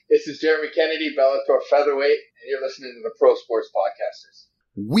This is Jeremy Kennedy, Bellator featherweight, and you're listening to the Pro Sports Podcasters.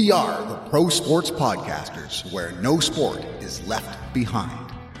 We are the Pro Sports Podcasters, where no sport is left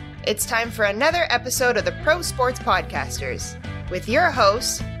behind. It's time for another episode of the Pro Sports Podcasters with your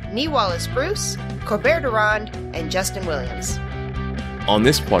hosts, Nee Wallace-Bruce, Corbett Durand, and Justin Williams. On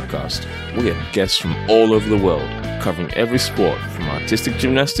this podcast, we have guests from all over the world, covering every sport from artistic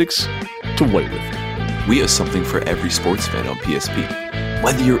gymnastics to weightlifting. We have something for every sports fan on PSP.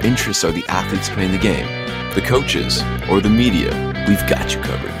 Whether your interests are the athletes playing the game, the coaches, or the media, we've got you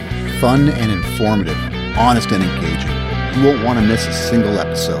covered. Fun and informative, honest and engaging. You won't want to miss a single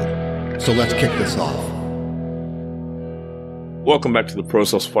episode. So let's kick this off. Welcome back to the Pro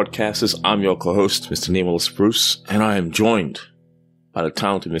Sports Podcasters. I'm your co-host, Mr. Nee Wallace-Bruce, and I am joined by the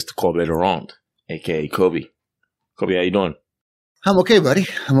talented Mr. Corbett Durand, a.k.a. Kobe. Kobe, how you doing? I'm okay, buddy.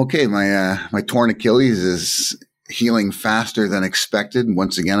 I'm okay. My torn Achilles is healing faster than expected.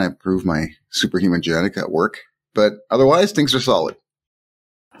 Once again, I proved my superhuman genetic at work. But otherwise, things are solid.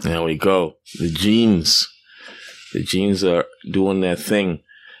 There we go. The genes. The genes are doing their thing.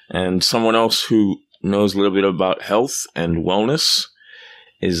 And someone else who knows a little bit about health and wellness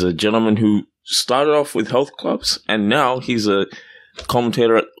is a gentleman who started off with health clubs, and now he's a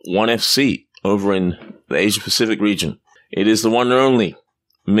commentator at 1FC over in the Asia Pacific region. It is the one and only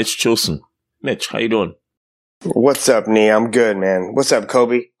Mitch Chilson. Mitch, how you doing? What's up, Nee? I'm good, man. What's up,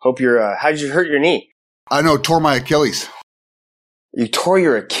 Kobe? Hope you're, how did you hurt your knee? I know, tore my Achilles. You tore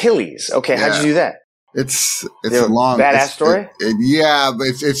your Achilles? Okay, Yeah. how'd you do that? It's a long badass story? Yeah, but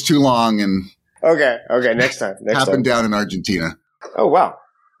it's too long and Okay, next time. happened down in Argentina. Oh, wow.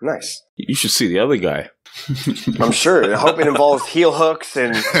 Nice. You should see the other guy. I'm sure. I hope it involves heel hooks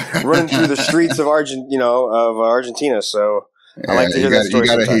and running through the streets of Argentina. So I like to hear that story.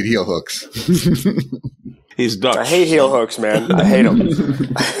 You gotta sometime. hate heel hooks. He's Dutch. I hate heel hooks, man. I hate them.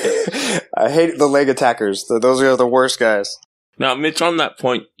 I hate the leg attackers. Those are the worst guys. Now, Mitch, on that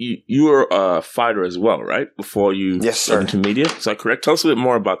point, you were a fighter as well, right? Before you Yes, got sir. into media. Is that correct? Tell us a bit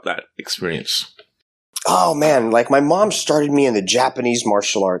more about that experience. Oh, man. Like, my mom started me in the Japanese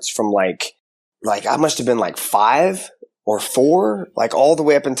martial arts from like I must have been like 5 or 4, like all the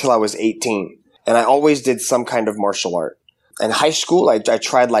way up until I was 18. And I always did some kind of martial art. In high school, I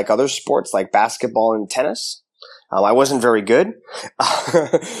tried like other sports like basketball and tennis. I wasn't very good.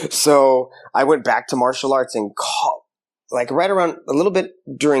 So I went back to martial arts and like right around a little bit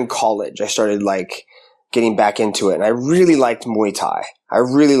during college, I started like getting back into it. And I really liked Muay Thai. I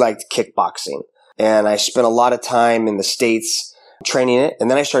really liked kickboxing. And I spent a lot of time in the States training it. And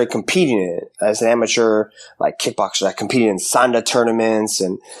then I started competing in it as an amateur, like kickboxer. I competed in Sanda tournaments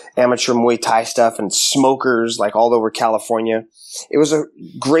and amateur Muay Thai stuff and smokers like all over California. It was a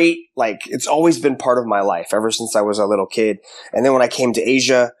great, like, it's always been part of my life ever since I was a little kid. And then when I came to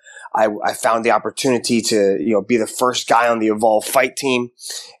Asia, I found the opportunity to, be the first guy on the Evolve fight team.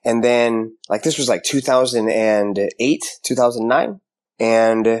 And then like this was like 2008, 2009.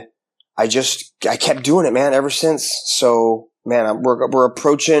 And I kept doing it, man, ever since. So, man, we're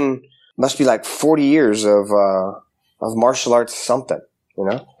approaching, must be like 40 years of martial arts something,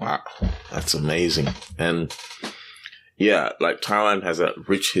 Wow. That's amazing. And yeah, like Thailand has a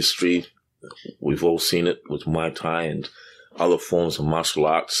rich history. We've all seen it with Muay Thai and other forms of martial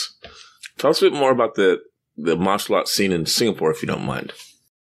arts. Tell us a bit more about the martial arts scene in Singapore, if you don't mind.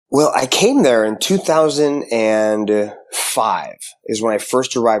 Well, I came there in 2005 is when I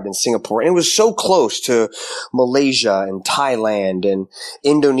first arrived in Singapore. And it was so close to Malaysia and Thailand and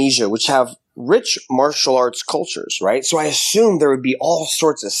Indonesia, which have rich martial arts cultures, right? So I assumed there would be all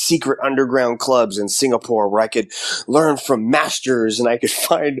sorts of secret underground clubs in Singapore where I could learn from masters and I could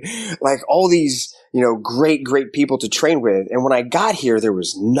find like all these, great people to train with. And when I got here, there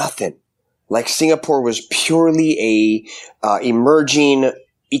was nothing. Like Singapore was purely a emerging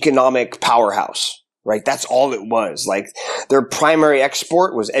economic powerhouse, right? That's all it was. Like their primary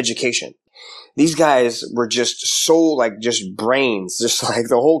export was education. These guys were just so like just brains, just like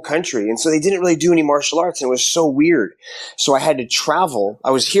the whole country. And so they didn't really do any martial arts and it was so weird. So I had to travel.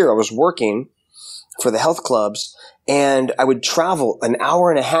 I was working for the health clubs and I would travel an hour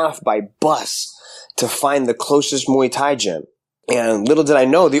and a half by bus to find the closest Muay Thai gym. And little did I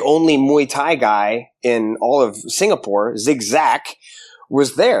know, the only Muay Thai guy in all of Singapore, Zig Zag,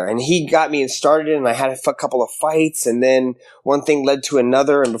 was there. And he got me started and I had a couple of fights and then one thing led to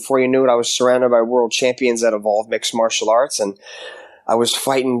another. And before you knew it, I was surrounded by world champions that Evolve Mixed Martial Arts. And I was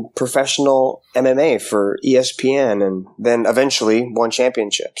fighting professional MMA for ESPN and then eventually won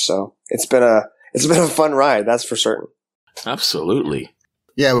championships. So it's been a fun ride. That's for certain. Absolutely.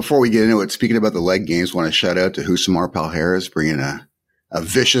 Yeah, before we get into it, speaking about the leg games, want to shout out to Husamar Palhares bringing a a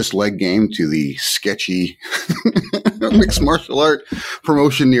vicious leg game to the sketchy mixed martial art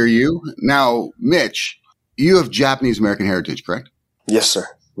promotion near you. Now, Mitch, you have Japanese American heritage, correct? Yes, sir.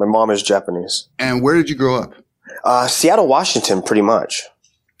 My mom is Japanese. And where did you grow up? Seattle, Washington, pretty much.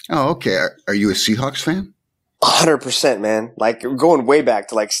 Oh, okay. Are you a Seahawks fan? 100%, man. Like going way back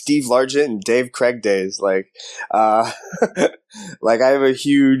to like Steve Largent and Dave Craig days. Like, like I am a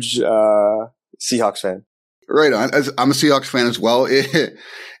huge Seahawks fan. Right on. I'm a Seahawks fan as well.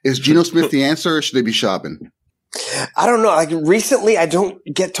 Is Geno Smith the answer, or should they be shopping? I don't know. Like recently, I don't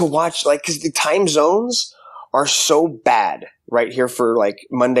get to watch because the time zones are so bad right here for like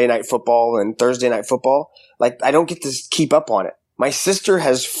Monday Night Football and Thursday Night Football. Like I don't get to keep up on it. My sister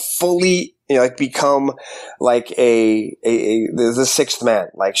has fully become like the sixth man,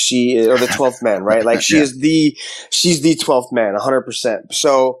 like she is, or the 12th man, right? Like she's the 12th man, 100%.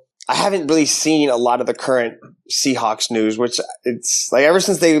 So I haven't really seen a lot of the current Seahawks news, which it's like ever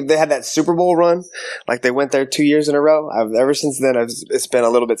since they had that Super Bowl run, like they went there 2 years in a row. Ever since then, it's been a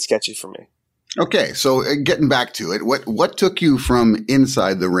little bit sketchy for me. Okay, so getting back to it, what took you from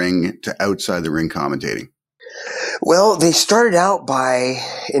inside the ring to outside the ring commentating? Well, they started out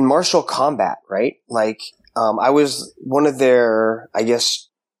in martial combat, right? Like, I was one of their, I guess,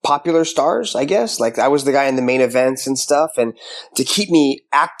 popular stars, I guess. Like, I was the guy in the main events and stuff. And to keep me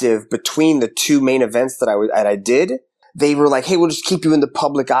active between the two main events that I did, they were like, hey, we'll just keep you in the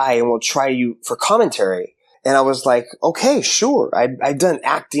public eye and we'll try you for commentary. And I was like, okay, sure. I'd done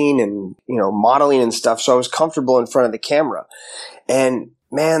acting and, modeling and stuff. So I was comfortable in front of the camera. And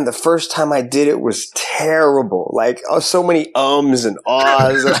man, the first time I did it was terrible. Like, so many ums and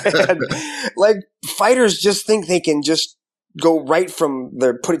ahs. Like, fighters just think they can just go right from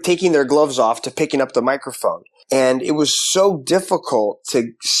taking their gloves off to picking up the microphone. And it was so difficult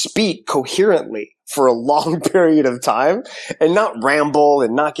to speak coherently for a long period of time and not ramble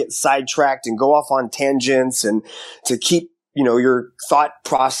and not get sidetracked and go off on tangents and to keep, your thought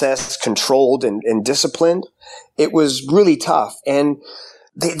process controlled and disciplined. It was really tough. And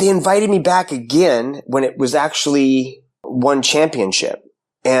they invited me back again when it was actually one championship.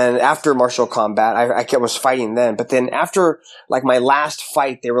 And after martial combat, I was fighting then. But then after like my last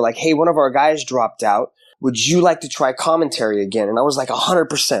fight, they were like, hey, one of our guys dropped out. Would you like to try commentary again? And I was like,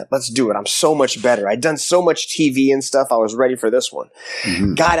 100%. Let's do it. I'm so much better. I'd done so much TV and stuff. I was ready for this one.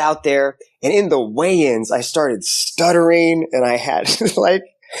 Mm-hmm. Got out there. And in the weigh-ins, I started stuttering. And I had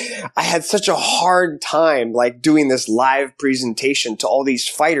I had such a hard time like doing this live presentation to all these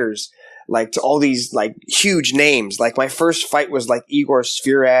fighters, like to all these like huge names. Like my first fight was like Igor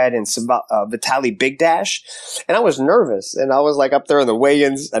Svirad and Vitaly Bigdash. And I was nervous. And I was like up there in the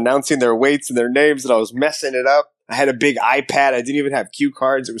weigh-ins announcing their weights and their names, and I was messing it up. I had a big iPad. I didn't even have cue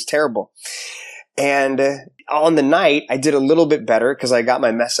cards. It was terrible. And on the night, I did a little bit better because I got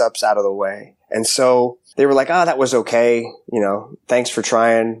my mess ups out of the way. And so they were like, oh, that was okay. Thanks for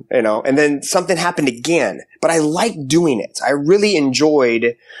trying, and then something happened again, but I liked doing it. I really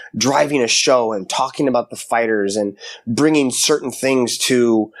enjoyed driving a show and talking about the fighters and bringing certain things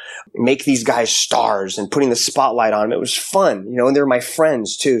to make these guys stars and putting the spotlight on them. It was fun, and they were my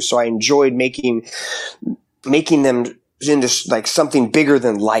friends too. So I enjoyed making them into like something bigger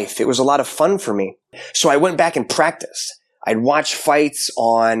than life. It was a lot of fun for me. So I went back and practiced. I'd watch fights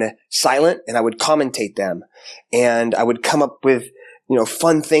on silent and I would commentate them, and I would come up with,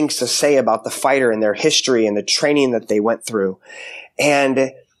 fun things to say about the fighter and their history and the training that they went through. And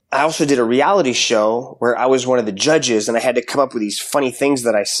I also did a reality show where I was one of the judges and I had to come up with these funny things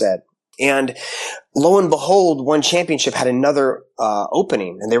that I said. And lo and behold, one championship had another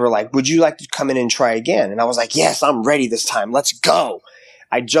opening, and they were like, would you like to come in and try again? And I was like, yes, I'm ready this time. Let's go.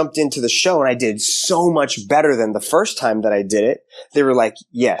 I jumped into the show and I did so much better than the first time that I did it. They were like,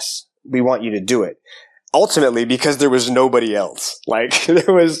 yes, we want you to do it. Ultimately, because there was nobody else. Like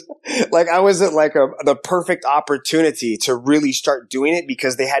I was at like the perfect opportunity to really start doing it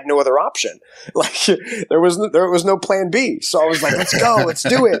because they had no other option. Like there was no plan B. So I was like, let's go, let's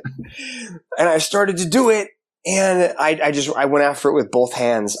do it. And I started to do it, and I went after it with both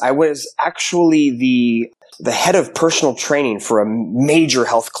hands. I was actually the head of personal training for a major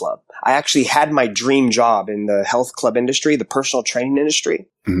health club. I actually had my dream job in the health club industry, the personal training industry.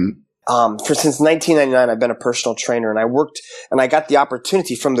 Mm-hmm. Since 1999, I've been a personal trainer, and I got the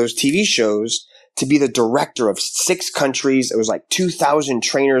opportunity from those TV shows to be the director of 6 countries. It was like 2,000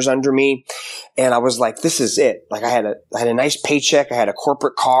 trainers under me. And I was like, this is it. Like I had a nice paycheck. I had a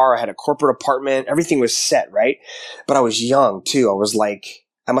corporate car. I had a corporate apartment. Everything was set, right? But I was young too. I was like,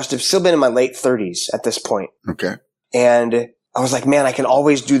 I must have still been in my late 30s at this point. Okay. And I was like, man, I can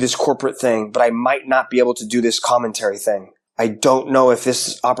always do this corporate thing, but I might not be able to do this commentary thing. I don't know if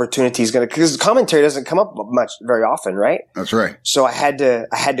this opportunity is going to, because commentary doesn't come up very often, right? That's right. So I had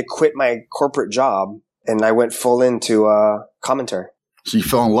to quit my corporate job, and I went full into commentary. So you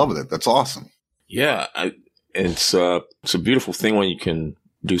fell in love with it. That's awesome. Yeah, it's a beautiful thing when you can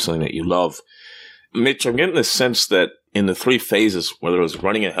do something that you love. Mitch, I'm getting the sense that in the 3 phases, whether it was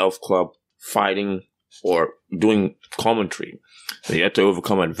running a health club, fighting, or doing commentary, that you had to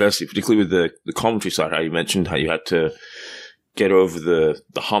overcome adversity, particularly with the commentary side, how you mentioned how you had to get over the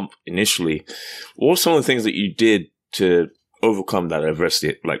hump initially. What were some of the things that you did to overcome that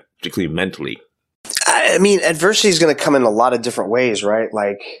adversity, like particularly mentally? I mean, adversity is going to come in a lot of different ways, right?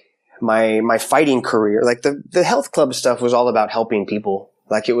 Like my fighting career, like the health club stuff was all about helping people.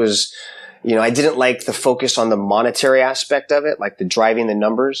 Like it was, I didn't like the focus on the monetary aspect of it, like the driving the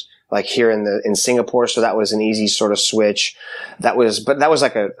numbers, like here in Singapore. So that was an easy sort of switch. But that was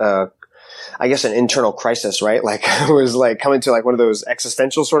like I guess an internal crisis, right? Like I was like coming to like one of those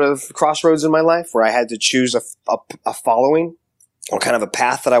existential sort of crossroads in my life where I had to choose a following or kind of a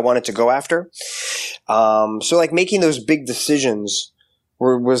path that I wanted to go after. So like making those big decisions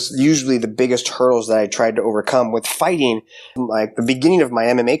was usually the biggest hurdles that I tried to overcome. With fighting, like the beginning of my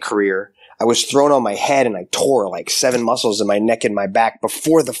MMA career, I was thrown on my head and I tore like 7 muscles in my neck and my back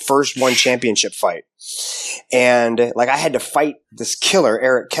before the first one championship fight. And like I had to fight this killer,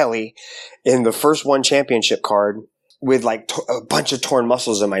 Eric Kelly, in the first one championship card with like a bunch of torn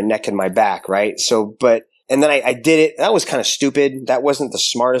muscles in my neck and my back, right? And then I did it. That was kind of stupid. That wasn't the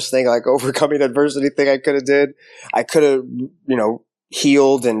smartest thing, like overcoming adversity thing I could have did. I could have,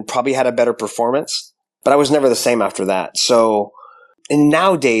 healed and probably had a better performance, but I was never the same after that. So, and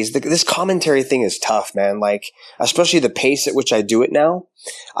nowadays, this commentary thing is tough, man. Like, especially the pace at which I do it now,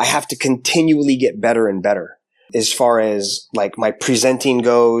 I have to continually get better and better as far as like my presenting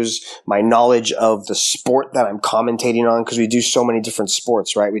goes, my knowledge of the sport that I'm commentating on, because we do so many different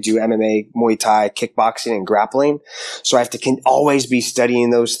sports, right? We do MMA, Muay Thai, kickboxing, and grappling. So I have to always be studying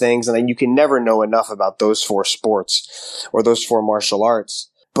those things. And then you can never know enough about those 4 sports or those 4 martial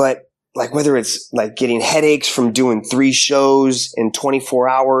arts. But like whether it's like getting headaches from doing 3 shows in 24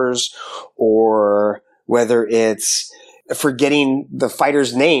 hours, or whether it's forgetting the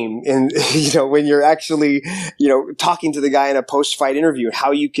fighter's name and, when you're actually, talking to the guy in a post-fight interview,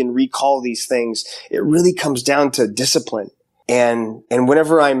 how you can recall these things. It really comes down to discipline. And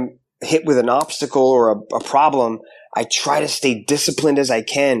whenever I'm hit with an obstacle or a problem, I try to stay disciplined as I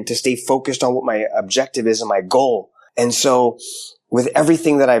can to stay focused on what my objective is and my goal. And so with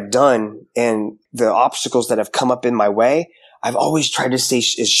everything that I've done and the obstacles that have come up in my way, I've always tried to stay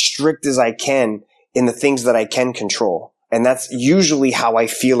as strict as I can in the things that I can control. And that's usually how I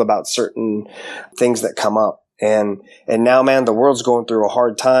feel about certain things that come up. And now, man, the world's going through a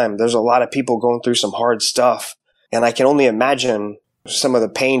hard time. There's a lot of people going through some hard stuff. And I can only imagine some of the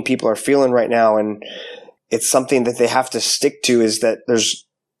pain people are feeling right now. And it's something that they have to stick to, is that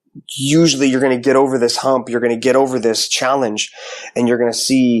usually you're going to get over this hump. You're going to get over this challenge, and you're going to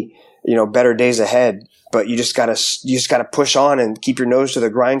see, better days ahead. But you just gotta push on and keep your nose to the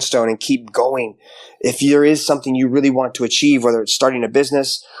grindstone and keep going. If there is something you really want to achieve, whether it's starting a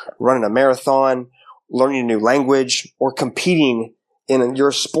business, running a marathon, learning a new language, or competing in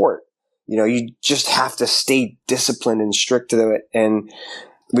your sport, you just have to stay disciplined and strict to it. And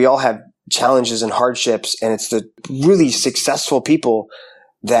we all have challenges and hardships, and it's the really successful people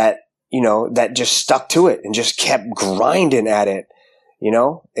that, that just stuck to it and just kept grinding at it.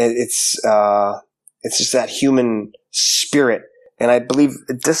 It's just that human spirit. And I believe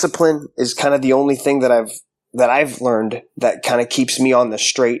discipline is kind of the only thing that I've learned that kind of keeps me on the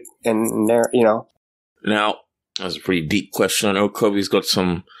straight and Now, that's a pretty deep question. I know Kobe's got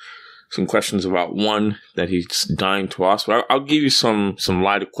some questions about one that he's dying to ask, but I'll give you some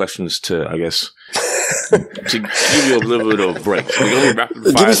lighter questions to, I guess, to give you a little bit of a break. We're going to be rapid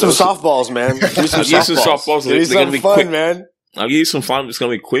fire. Give me some softballs, man. Give me some softballs. Give me some fun, man. I'll give you some fun. It's going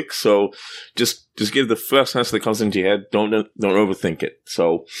to be quick. So just give the first answer that comes into your head. Don't overthink it.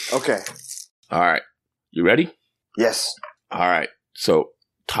 So. Okay. All right. You ready? Yes. All right. So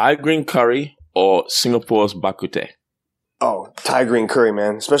Thai green curry or Singapore's bak kut teh? Oh, Thai green curry,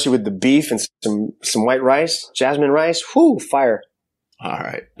 man. Especially with the beef and some white rice, jasmine rice. Whoo, fire. All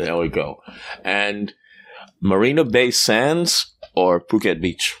right. There we go. And Marina Bay Sands or Phuket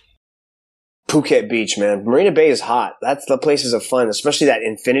Beach? Phuket Beach, man. Marina Bay is hot. That's the places of fun, especially that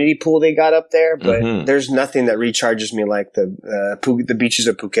infinity pool they got up there. But there's nothing that recharges me like the beaches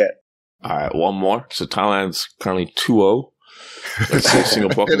of Phuket. All right, one more. So Thailand's currently 2-0. Let's see if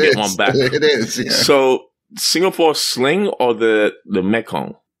Singapore can get one back. It is, yeah. So Singapore Sling or the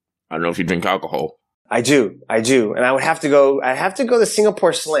Mekong? I don't know if you drink alcohol. I do. And I have to go the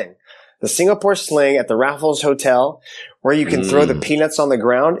Singapore Sling. The Singapore Sling at the Raffles Hotel, where you can throw the peanuts on the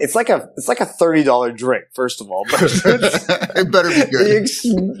ground. It's like a $30 drink, first of all. But It better be good.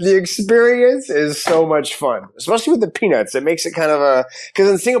 The experience is so much fun, especially with the peanuts. It makes it kind of because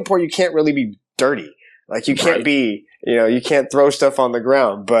in Singapore you can't really be dirty. Like you can't be, you can't throw stuff on the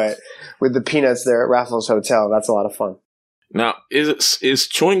ground. But with the peanuts there at Raffles Hotel, that's a lot of fun. Now, is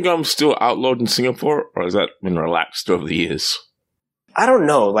chewing gum still outlawed in Singapore, or has that been relaxed over the years? I don't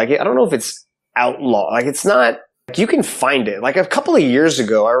know. Like, I don't know if it's outlawed. Like, it's not. Like, you can find it. Like a couple of years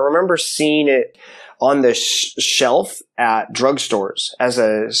ago, I remember seeing it on the shelf at drugstores as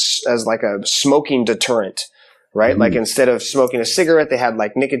like a smoking deterrent, right? Like instead of smoking a cigarette, they had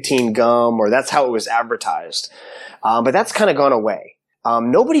like nicotine gum, or that's how it was advertised. But that's kind of gone away.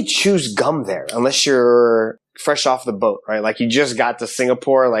 Nobody chews gum there unless you're fresh off the boat, right? Like you just got to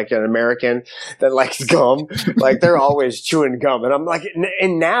Singapore, like an American that likes gum, like they're always chewing gum. And I'm like,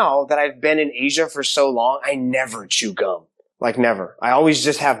 and now that I've been in Asia for so long, I never chew gum. Like never. I always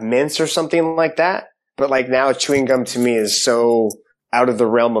just have mints or something like that. But like now chewing gum to me is so out of the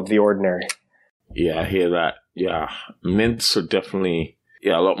realm of the ordinary. Yeah, I hear that. Yeah. Mints are definitely, a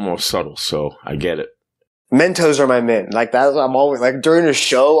lot more subtle. So I get it. Mentos are my mint. Like that, I'm always like during a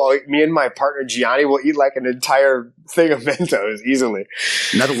show, me and my partner Gianni will eat like an entire thing of Mentos easily.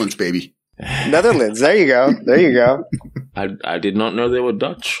 Netherlands, baby. Netherlands. There you go. I did not know they were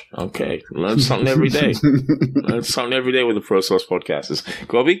Dutch. Okay. Learn something every day. Learn something every day with the Pro Source Podcasters.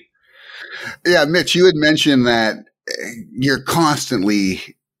 Kobe? Yeah, Mitch, you had mentioned that you're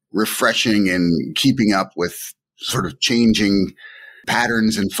constantly refreshing and keeping up with sort of changing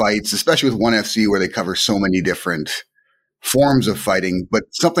patterns in fights, especially with ONE FC where they cover so many different forms of fighting. But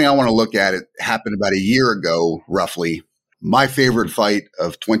something I want to look at, it happened about a year ago, roughly. My favorite fight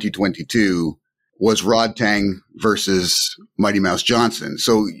of 2022 was Rod Tang versus Mighty Mouse Johnson.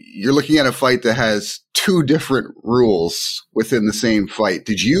 So you're looking at a fight that has two different rules within the same fight.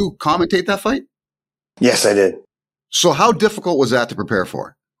 Did you commentate that fight? Yes, I did. So how difficult was that to prepare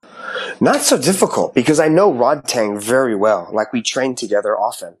for? Not so difficult because I know Rod Tang very well. Like we train together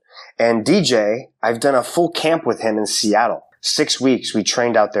often. And DJ, I've done a full camp with him in Seattle. 6 weeks we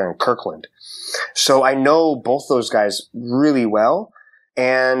trained out there in Kirkland. So I know both those guys really well.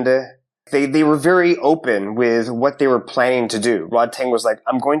 And they were very open with what they were planning to do. Rod Tang was like,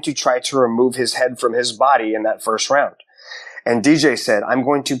 I'm going to try to remove his head from his body in that first round. And DJ said, I'm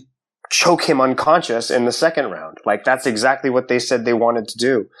going to choke him unconscious in the second round. Like that's exactly what they said they wanted to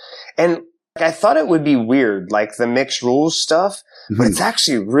do. And I thought it would be weird, like the mixed rules stuff, but it's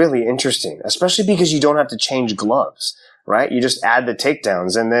actually really interesting, especially because you don't have to change gloves, right? You just add the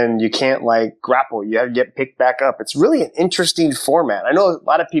takedowns and then you can't like grapple. You have to get picked back up. It's really an interesting format. I know a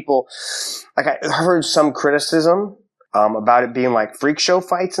lot of people, like I heard some criticism about it being like freak show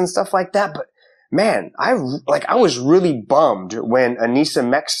fights and stuff like that, but man, I was really bummed when Anissa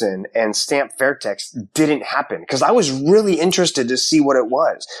Mekson and Stamp Fairtex didn't happen because I was really interested to see what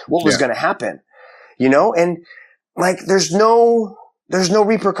was going to happen, and like there's no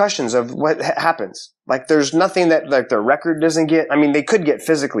repercussions of what happens. Like there's nothing that like their record doesn't get. I mean, they could get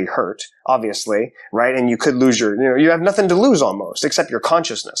physically hurt, obviously, right? And you could lose you have nothing to lose almost except your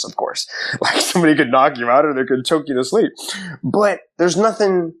consciousness, of course. Like somebody could knock you out or they could choke you to sleep. But there's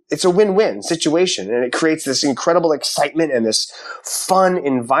nothing, it's a win-win situation and it creates this incredible excitement and this fun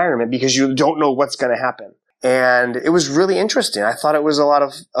environment because you don't know what's going to happen. And it was really interesting. I thought it was a lot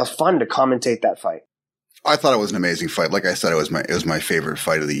of fun to commentate that fight. I thought it was an amazing fight. Like I said, it was my favorite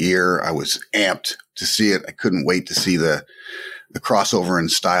fight of the year. I was amped to see it. I couldn't wait to see the crossover in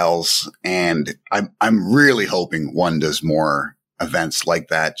styles. And I'm really hoping ONE does more events like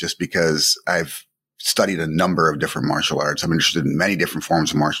that just because I've studied a number of different martial arts. I'm interested in many different forms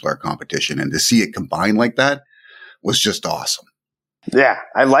of martial art competition. And to see it combined like that was just awesome. Yeah,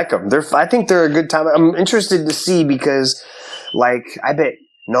 I like them. I think they're a good time. I'm interested to see because like I bet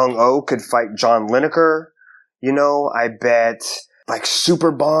Nung Oh could fight John Lineker. I bet like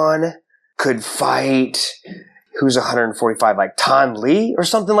Super Bon could fight who's 145, like Tan Lee or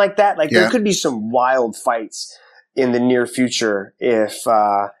something like that. Like there could be some wild fights in the near future if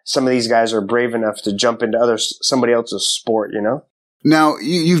some of these guys are brave enough to jump into somebody else's sport, Now,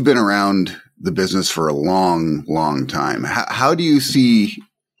 you've been around the business for a long, long time. How do you see,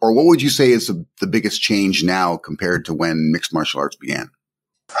 or what would you say is the biggest change now compared to when mixed martial arts began?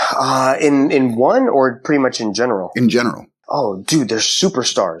 In ONE or pretty much in general? In general. Oh, dude, they're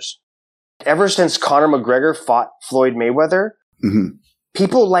superstars. Ever since Conor McGregor fought Floyd Mayweather,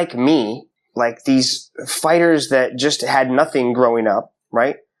 people like me, like these fighters that just had nothing growing up,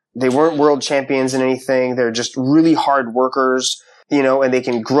 right? They weren't world champions in anything. They're just really hard workers, and they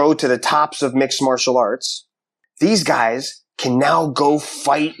can grow to the tops of mixed martial arts. These guys can now go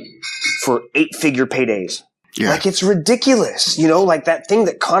fight for 8-figure paydays. Yeah. Like, it's ridiculous, like that thing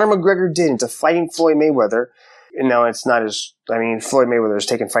that Conor McGregor did into fighting Floyd Mayweather. And now it's not Floyd Mayweather is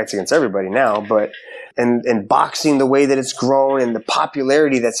taking fights against everybody now, but, and boxing the way that it's grown and the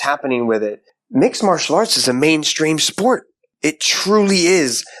popularity that's happening with it. Mixed martial arts is a mainstream sport. It truly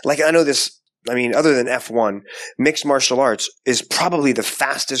is. Like, I know this, other than F1, mixed martial arts is probably the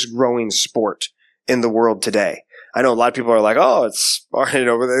fastest growing sport in the world today. I know a lot of people are like, oh, that's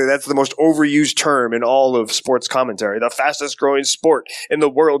the most overused term in all of sports commentary. The fastest growing sport in the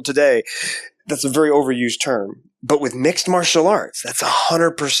world today. That's a very overused term. But with mixed martial arts, that's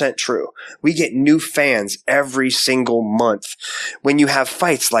 100% true. We get new fans every single month. When you have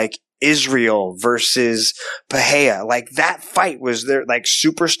fights like Israel versus Pahea, like that fight was their like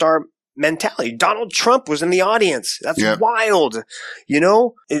superstar mentality. Donald Trump was in the audience. That's wild.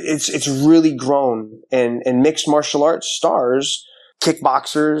 It's really grown. And mixed martial arts stars,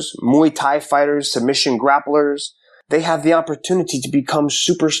 kickboxers, Muay Thai fighters, submission grapplers, they have the opportunity to become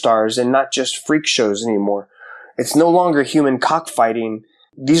superstars and not just freak shows anymore. It's no longer human cockfighting.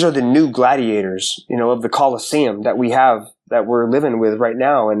 These are the new gladiators, of the Colosseum that we have, that we're living with right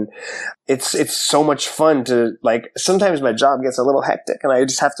now. And it's so much fun to, like, sometimes my job gets a little hectic and I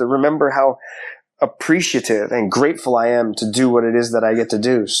just have to remember how appreciative and grateful I am to do what it is that I get to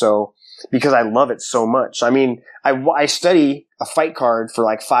do. So, because I love it so much. I study a fight card for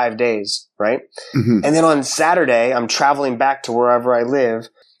like 5 days, right? Mm-hmm. And then on Saturday, I'm traveling back to wherever I live.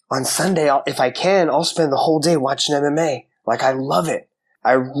 On Sunday, if I can, I'll spend the whole day watching MMA. Like, I love it.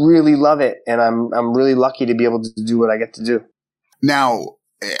 I really love it. And I'm really lucky to be able to do what I get to do. Now,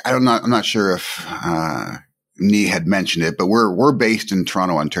 I'm not sure if, Nee had mentioned it, but we're based in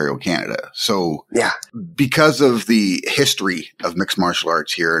Toronto, Ontario, Canada. So yeah, because of the history of mixed martial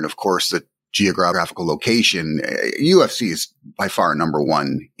arts here, and of course the geographical location, UFC is by far number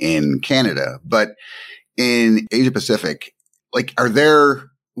one in Canada. But in Asia Pacific, like, are there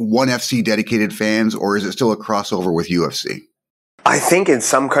ONE FC dedicated fans, or is it still a crossover with UFC? I think in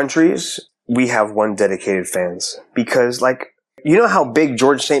some countries we have ONE dedicated fans because, like, how big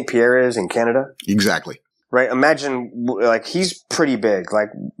George St. Pierre is in Canada? Exactly. Right? Imagine, like, he's pretty big. Like,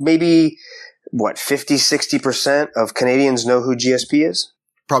 maybe, 50, 60% of Canadians know who GSP is?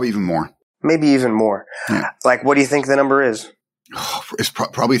 Probably even more. Maybe even more. Yeah. Like, what do you think the number is? It's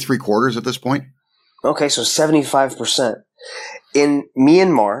probably 3/4 at this point. Okay, so 75%. In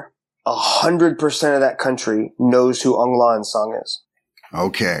Myanmar, 100% of that country knows who Aung La N Sang is.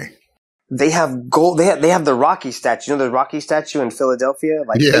 Okay. They have gold. They have the Rocky statue. The Rocky statue in Philadelphia?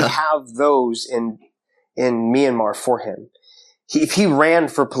 Like, they have those in Myanmar for him. If he ran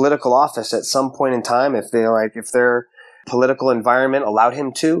for political office at some point in time, if their political environment allowed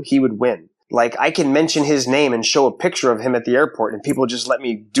him to, he would win. Like, I can mention his name and show a picture of him at the airport and people just let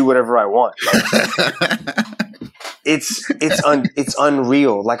me do whatever I want. It's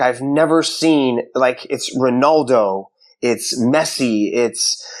unreal. Like, I've never seen, like, it's Ronaldo, it's Messi,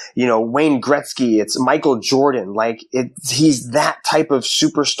 it's, Wayne Gretzky, it's Michael Jordan. Like, he's that type of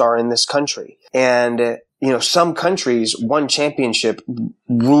superstar in this country. And, some countries, ONE Championship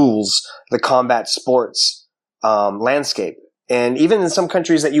rules the combat sports, landscape. And even in some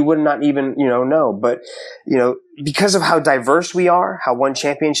countries that you would not even, know. But, because of how diverse we are, how ONE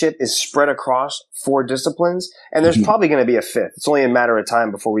Championship is spread across 4 disciplines, and there's probably going to be a 5th. It's only a matter of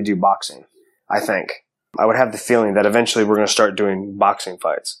time before we do boxing, I think. I would have the feeling that eventually we're going to start doing boxing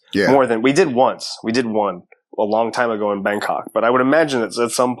fights. Yeah. More than we did once. We did one a long time ago in Bangkok. But I would imagine that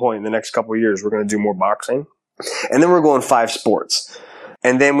at some point in the next couple of years, we're going to do more boxing. And then we're going 5 sports.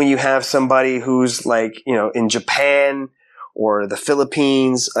 And then when you have somebody who's like, in Japan or the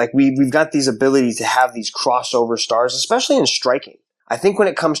Philippines, like we've got these abilities to have these crossover stars, especially in striking. I think when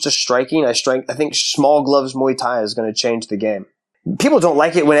it comes to striking, I think small gloves Muay Thai is going to change the game. People don't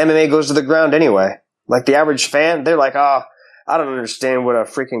like it when MMA goes to the ground anyway. Like, the average fan, they're like, I don't understand what a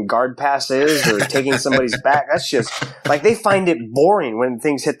freaking guard pass is or taking somebody's back. That's just, like, they find it boring when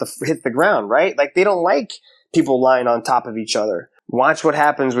things hit the ground, right? Like, they don't like people lying on top of each other. Watch what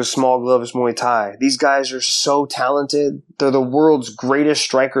happens with small gloves Muay Thai. These guys are so talented. They're the world's greatest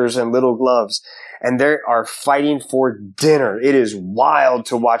strikers in little gloves. And they are fighting for dinner. It is wild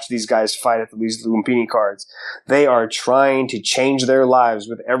to watch these guys fight at these Lumpini cards. They are trying to change their lives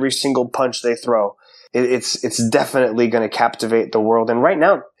with every single punch they throw. It's definitely going to captivate the world. And right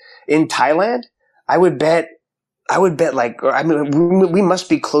now in Thailand, I would bet we must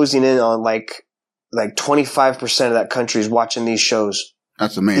be closing in on like 25% of that country is watching these shows.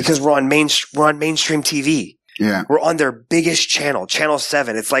 That's amazing. Because we're on mainstream TV. Yeah. We're on their biggest channel, Channel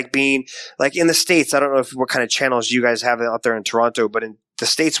 7. It's like being like in the States. I don't know what kind of channels you guys have out there in Toronto, but in the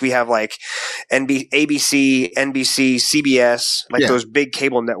States we have like ABC, NBC, CBS, like those big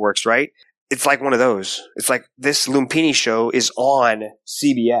cable networks, right? It's like one of those. It's like this Lumpini show is on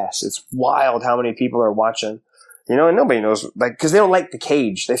CBS. It's wild how many people are watching, and nobody knows, like, because they don't like the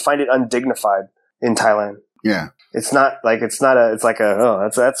cage. They find it undignified in Thailand. Yeah. It's not like, that's not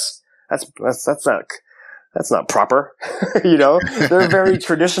proper. They're very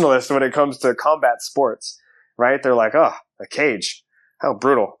traditionalist when it comes to combat sports, right? They're like, oh, a cage. How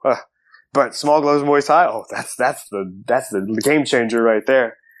brutal. But small gloves, Muay Thai. Oh, that's the game changer right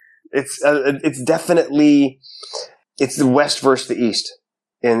there. It's definitely, it's the West versus the East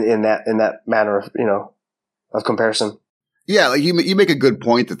in that manner of, of comparison. Yeah, like you make a good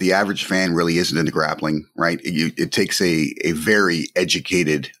point that the average fan really isn't into grappling, right? It takes a very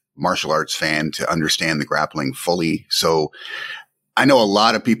educated martial arts fan to understand the grappling fully. So I know a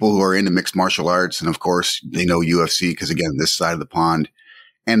lot of people who are into mixed martial arts, and of course they know UFC because, again, this side of the pond,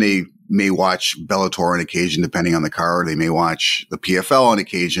 and they may watch Bellator on occasion, depending on the card. They may watch the PFL on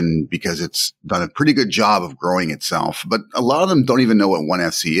occasion because it's done a pretty good job of growing itself. But a lot of them don't even know what ONE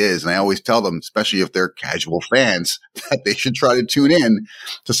FC is. And I always tell them, especially if they're casual fans, that they should try to tune in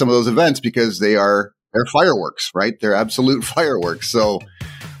to some of those events because they're fireworks, right? They're absolute fireworks. So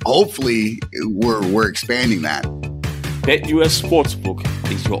hopefully we're expanding that. BetUS Sportsbook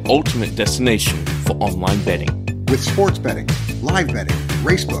is your ultimate destination for online betting. With sports betting, live betting,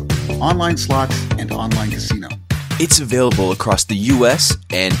 racebook, online slots, and online casino. It's available across the US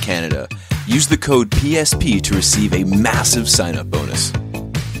and Canada. Use the code PSP to receive a massive sign-up bonus.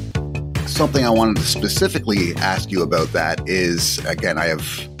 Something I wanted to specifically ask you about that is, again, I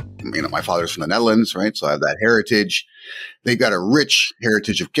have, my father's from the Netherlands, right? So I have that heritage. They've got a rich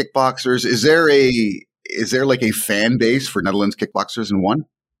heritage of kickboxers. Is there like a fan base for Netherlands kickboxers in ONE?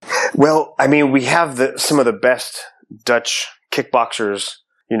 Well, we have some of the best Dutch kickboxers,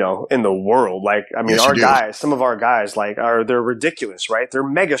 in the world. Like, some of our guys, they're ridiculous, right? They're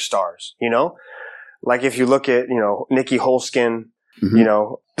mega stars, Like if you look at, Nicky Holskin,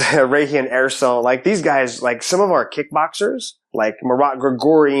 Rahian Ersel, like these guys, like some of our kickboxers, like Marat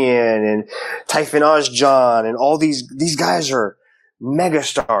Gregorian and Typhon Ozcan and all these guys are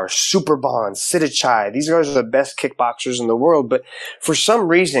megastars, Superbon, Sidichai. These guys are the best kickboxers in the world. But for some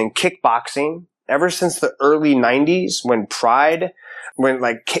reason, kickboxing, ever since the early 90s when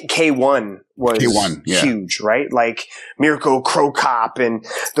like K1 was huge, right? Like Mirko Krokop and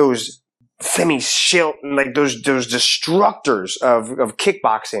those Femi Schilt and like those destructors of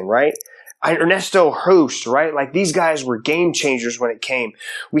kickboxing, right? Ernesto Hoost, right? Like these guys were game changers when it came.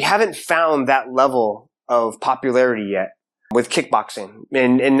 We haven't found that level of popularity yet with kickboxing.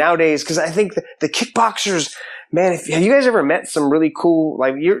 And nowadays, because I think the kickboxers, man, have you guys ever met some really cool,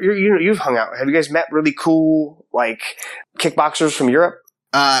 like you've hung out, have you guys met really cool, like kickboxers from Europe?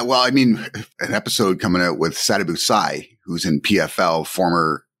 An episode coming out with Sadibou Sai, who's in PFL,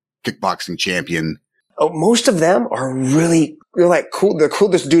 former kickboxing champion. Oh, most of them are they're like cool. They're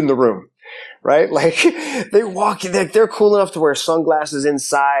coolest dude in the room, right? Like they walk, they're cool enough to wear sunglasses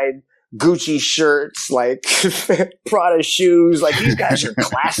inside, Gucci shirts, like Prada shoes. Like these guys are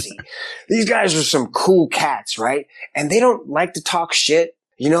classy. These guys are some cool cats, right? And they don't like to talk shit.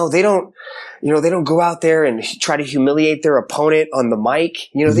 They don't go out there and try to humiliate their opponent on the mic.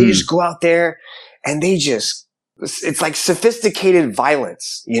 They just go out there and it's like sophisticated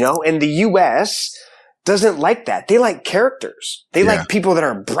violence, and the US doesn't like that. They like characters. They like people that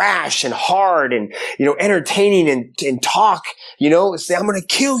are brash and hard and, entertaining and talk, say, I'm going to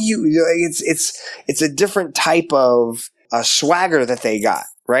kill you. It's a different type of swagger that they got,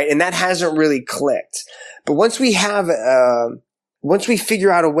 right? And that hasn't really clicked. But once we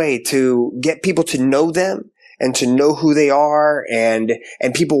figure out a way to get people to know them and to know who they are and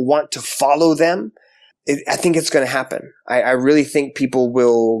people want to follow them, I think it's going to happen. I really think people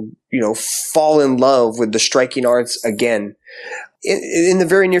will, fall in love with the striking arts again in the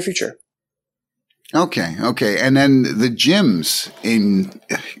very near future. Okay. And then the gyms in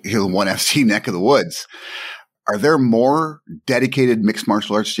ONE FC neck of the woods, are there more dedicated mixed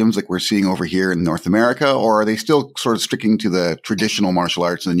martial arts gyms like we're seeing over here in North America, or are they still sort of sticking to the traditional martial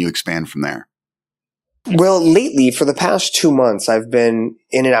arts and then you expand from there? Well, lately, for the past 2 months, I've been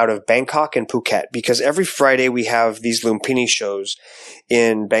in and out of Bangkok and Phuket because every Friday we have these Lumpini shows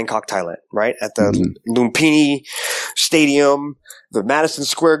in Bangkok, Thailand, right? At the Lumpini Stadium, the Madison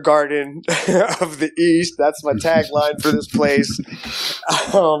Square Garden of the East. That's my tagline for this place.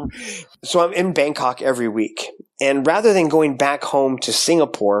 So I'm in Bangkok every week. And rather than going back home to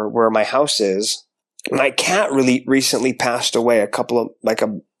Singapore, where my house is, my cat really recently passed away a couple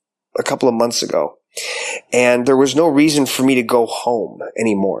of months ago. And there was no reason for me to go home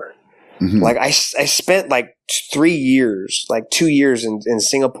anymore. Mm-hmm. Like I spent like 3 years, like 2 years in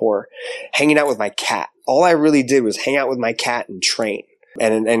Singapore hanging out with my cat. All I really did was hang out with my cat and train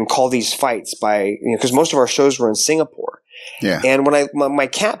and call these fights because most of our shows were in Singapore. Yeah. And when my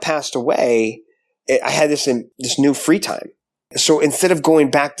cat passed away, I had this new free time. So instead of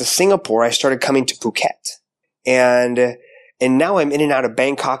going back to Singapore, I started coming to Phuket. And now I'm in and out of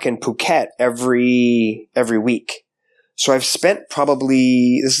Bangkok and Phuket every week. So I've spent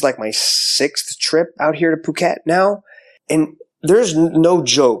this is like my 6th trip out here to Phuket now. And there's no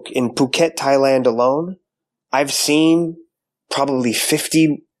joke, in Phuket, Thailand alone, I've seen probably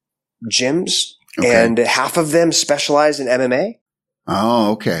 50 gyms, and half of them specialize in MMA.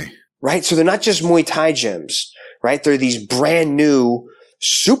 Oh, okay. Right? So they're not just Muay Thai gyms, right? They're these brand new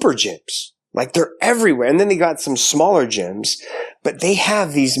super gyms. Like they're everywhere. And then they got some smaller gyms, but they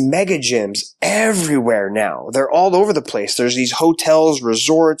have these mega gyms everywhere now. They're all over the place. There's these hotels,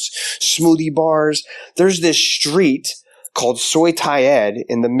 resorts, smoothie bars. There's this street called Soi Thai Ed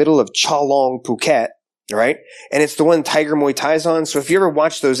in the middle of Cha Long, Phuket, right? And it's the one Tiger Muay Thai's on. So if you ever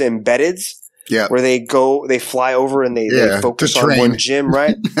watch those embeddeds, where they fly over and they focus on one gym,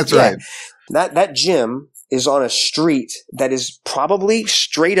 right? That's right. That gym is on a street that is probably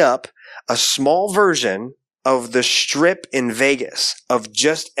straight up a small version of the Strip in Vegas of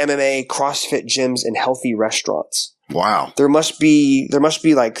just MMA, CrossFit gyms, and healthy restaurants. Wow. There must be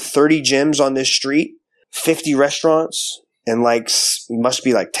like 30 gyms on this street, 50 restaurants, and must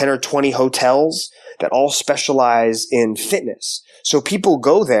be like 10 or 20 hotels that all specialize in fitness. So people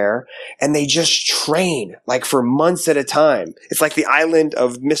go there and they just train like for months at a time. It's like the island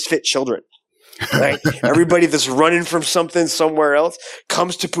of misfit children. Right? Everybody that's running from something somewhere else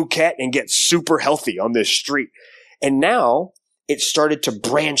comes to Phuket and gets super healthy on this street. And now it started to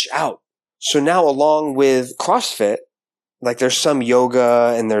branch out. So now along with CrossFit, like there's some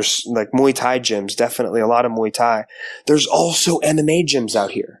yoga and there's like Muay Thai gyms, definitely a lot of Muay Thai. There's also MMA gyms out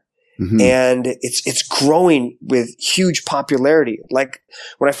here. Mm-hmm. And it's growing with huge popularity. Like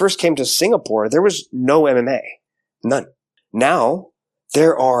when I first came to Singapore, there was no MMA. None. Now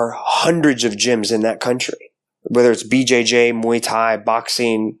there are hundreds of gyms in that country, whether it's BJJ, Muay Thai,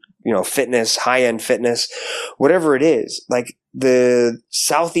 boxing, fitness, high-end fitness, whatever it is. Like the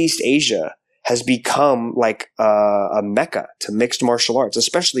Southeast Asia has become like a mecca to mixed martial arts,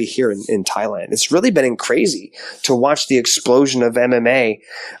 especially here in Thailand. It's really been crazy to watch the explosion of MMA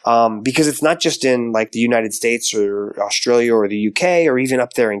because it's not just in like the United States or Australia or the UK or even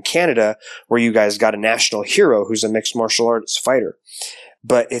up there in Canada where you guys got a national hero who's a mixed martial arts fighter.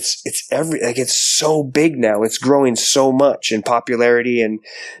 But it's so big now. It's growing so much in popularity and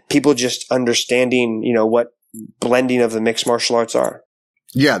people just understanding, what blending of the mixed martial arts are.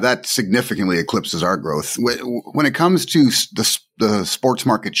 Yeah, that significantly eclipses our growth. When it comes to the sports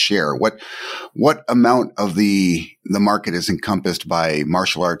market share, what amount of the market is encompassed by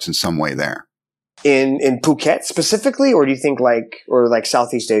martial arts in some way there? In Phuket specifically, or do you think like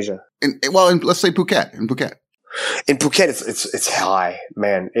Southeast Asia? Let's say Phuket. In Phuket. In Phuket, it's high,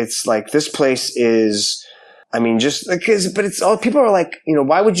 man. It's like this place is, but it's all people are like,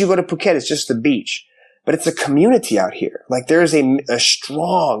 why would you go to Phuket? It's just the beach. But it's a community out here. Like there is a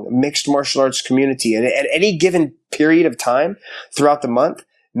strong mixed martial arts community. And at any given period of time throughout the month,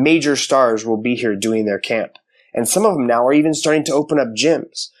 major stars will be here doing their camp. And some of them now are even starting to open up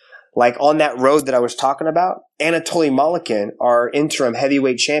gyms. Like on that road that I was talking about, Anatoly Malikin, our interim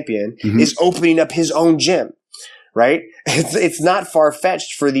heavyweight champion, is opening up his own gym. Right? It's not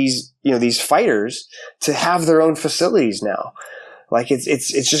far-fetched for these fighters to have their own facilities now. Like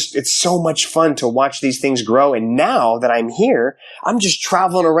it's so much fun to watch these things grow. And now that I'm here, I'm just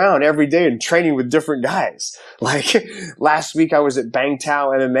traveling around every day and training with different guys. Like last week I was at Bang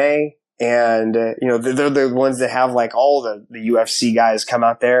Tao MMA and, they're the ones that have like all the UFC guys come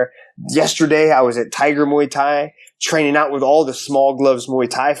out there. Yesterday I was at Tiger Muay Thai training out with all the small gloves Muay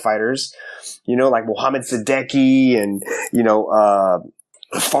Thai fighters, like Mohammed Sadeki and,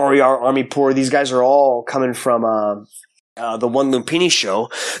 Fariar Armipur. These guys are all coming from, the One Lumpini show,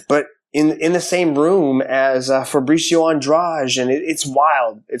 but in the same room as Fabricio Andrade, and it's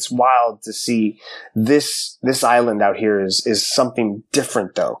wild. It's wild to see this island out here is something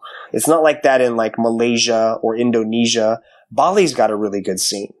different though. It's not like that in like Malaysia or Indonesia. Bali's got a really good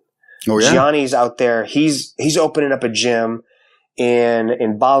scene. Oh yeah, Gianni's out there. He's opening up a gym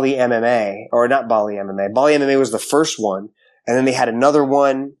in Bali MMA, or not Bali MMA. Bali MMA was the first one, and then they had another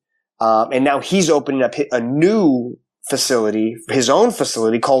one And now he's opening up a new facility, his own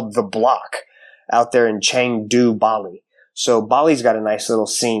facility called The Block out there in Chengdu, Bali. So Bali's got a nice little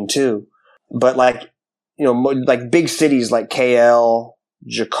scene too. But like, like big cities like KL,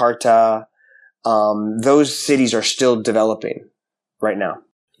 Jakarta, those cities are still developing right now.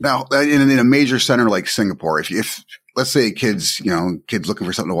 Now, in a major center like Singapore, if let's say kid's looking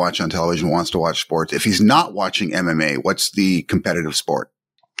for something to watch on television, wants to watch sports, if he's not watching MMA, what's the competitive sport?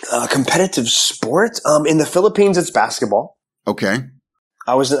 Competitive sport? In the Philippines, it's basketball. Okay.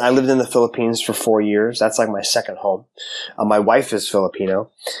 I lived in the Philippines for 4 years. That's like my second home. My wife is Filipino.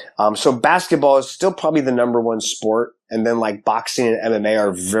 So basketball is still probably the number one sport. And then like boxing and MMA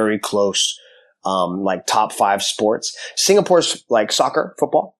are very close. Like top 5 sports. Singapore's like soccer,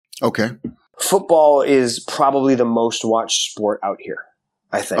 football. Okay. Football is probably the most watched sport out here,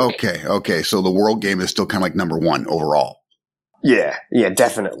 I think. Okay. So the world game is still kind of like number 1 overall. Yeah,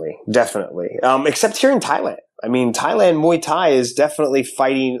 definitely. Except here in Thailand. I mean, Thailand Muay Thai is definitely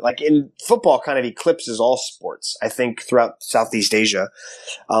fighting, like in football kind of eclipses all sports, I think, throughout Southeast Asia,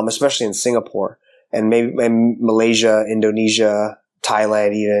 especially in Singapore and maybe Malaysia, Indonesia,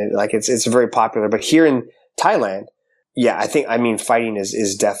 Thailand even. Like it's very popular. But here in Thailand, fighting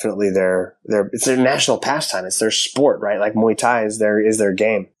is definitely it's their national pastime. It's their sport, right? Like Muay Thai is their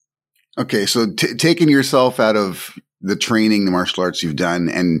game. Okay. So taking yourself out of the training, the martial arts you've done,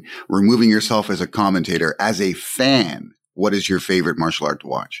 and removing yourself as a commentator, as a fan, what is your favorite martial art to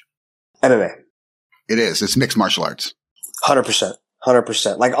watch? MMA. It is. It's mixed martial arts.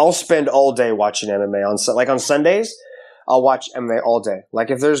 100%. Like I'll spend all day watching MMA on Sundays. I'll watch MMA all day.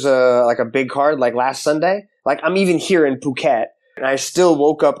 Like if there's a big card, like last Sunday, like I'm even here in Phuket and I still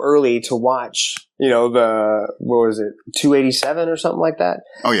woke up early to watch, what was it, 287 or something like that?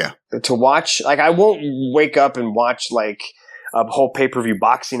 Oh yeah. To watch, like I won't wake up and watch like a whole pay-per-view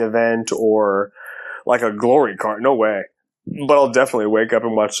boxing event or like a glory card. No way. But I'll definitely wake up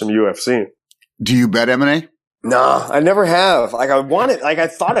and watch some UFC. Do you bet MMA? Nah, I never have. Like I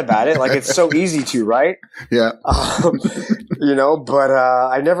thought about it. Like it's so easy to, right? Yeah. But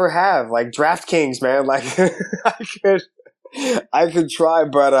I never have. Like DraftKings, man. Like I could try,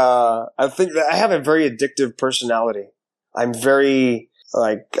 but I think that I have a very addictive personality. I'm very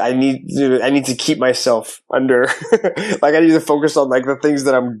I need to keep myself under. Like I need to focus on like the things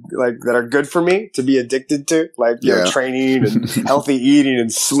that I'm like that are good for me to be addicted to, like training and healthy eating and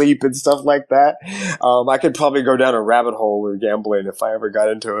sleep and stuff like that. I could probably go down a rabbit hole with gambling if I ever got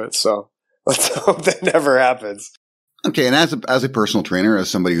into it. So let's hope that never happens. Okay, and as a personal trainer, as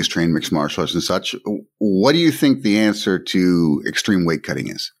somebody who's trained mixed martial arts and such, what do you think the answer to extreme weight cutting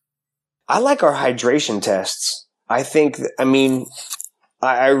is? I like our hydration tests. I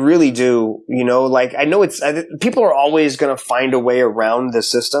really do. Like I know people are always going to find a way around the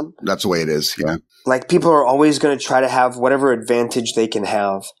system. That's the way it is. Yeah. Like people are always going to try to have whatever advantage they can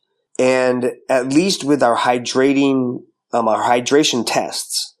have. And at least with our hydration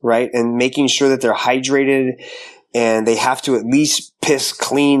tests, right? And making sure that they're hydrated and they have to at least piss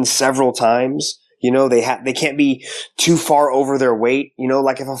clean several times. They can't be too far over their weight.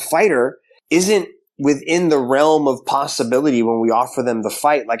 Like if a fighter isn't within the realm of possibility when we offer them the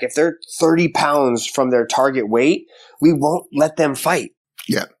fight, like if they're 30 pounds from their target weight, we won't let them fight.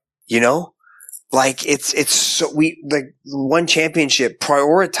 Yeah. Like the one championship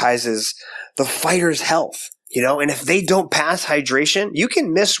prioritizes the fighter's health, and if they don't pass hydration, you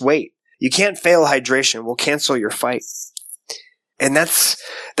can miss weight. You can't fail hydration. We'll cancel your fight. And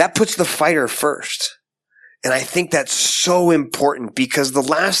that puts the fighter first. And I think that's so important because the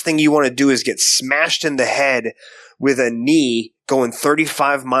last thing you want to do is get smashed in the head with a knee going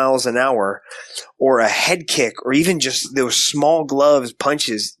 35 miles an hour or a head kick or even just those small gloves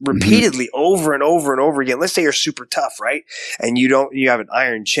punches repeatedly over and over and over again. Let's say you're super tough, right? And you have an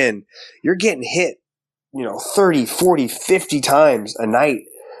iron chin. You're getting hit, 30, 40, 50 times a night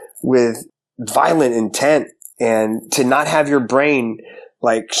with violent intent, and to not have your brain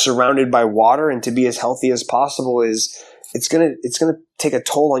like surrounded by water and to be as healthy as possible it's gonna take a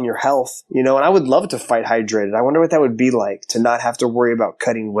toll on your health, and I would love to fight hydrated. I wonder what that would be like to not have to worry about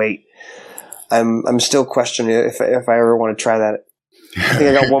cutting weight. I'm still questioning if I ever want to try that. I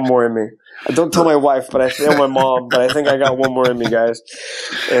think I got one more in me. I don't tell my wife, but I tell my mom, but I think I got one more in me, guys.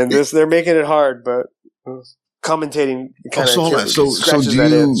 And they're making it hard, but commentating kind of scratches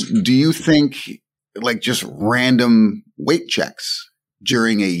that itch. Do you think like just random weight checks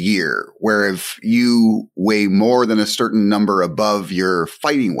during a year where if you weigh more than a certain number above your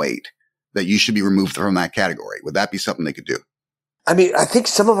fighting weight that you should be removed from that category? Would that be something they could do? I mean, I think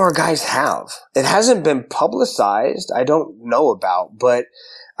some of our guys have. It hasn't been publicized. I don't know about, but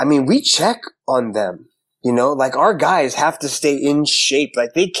I mean, we check on them, you know, like our guys have to stay in shape.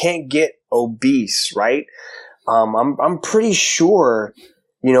 Like they can't get obese, right? I'm pretty sure,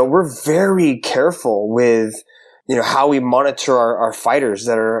 you know, we're very careful with, you know, how we monitor our fighters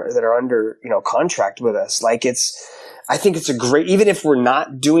that are under, you know, contract with us. Like I think it's a great, even if we're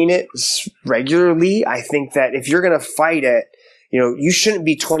not doing it regularly, I think that if you're going to fight at, you know, you shouldn't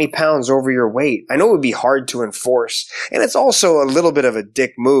be 20 pounds over your weight. I know it would be hard to enforce. And it's also a little bit of a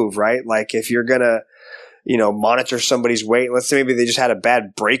dick move, right? Like if you're going to, you know, monitor somebody's weight, let's say maybe they just had a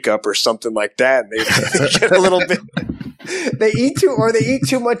bad breakup or something like that. They get a little bit, they eat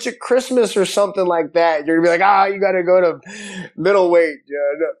too much at Christmas or something like that. You're going to be like, you got to go to middleweight.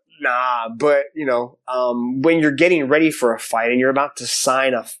 Nah, but you know, when you're getting ready for a fight and you're about to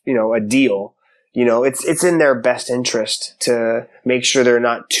sign a deal, you know, it's in their best interest to make sure they're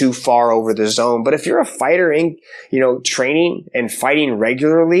not too far over the zone. But if you're a fighter in, you know, training and fighting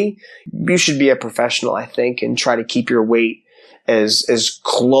regularly, you should be a professional, I think, and try to keep your weight as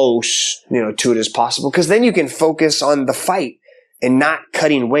close, you know, to it as possible. Because then you can focus on the fight and not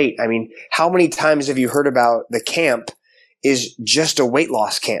cutting weight. I mean, how many times have you heard about the camp is just a weight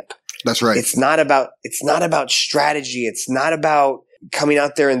loss camp? That's right. It's not about strategy. It's not about coming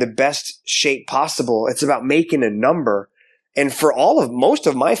out there in the best shape possible. It's about making a number. And for most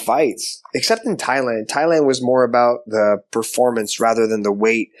of my fights, except in Thailand was more about the performance rather than the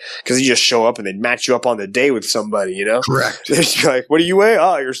weight, because you just show up and they'd match you up on the day with somebody, you know? Correct. They're just like, what do you weigh?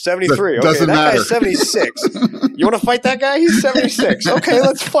 Oh, you're 73. Okay, doesn't that matter. guy's 76. You want to fight that guy? He's 76. Okay,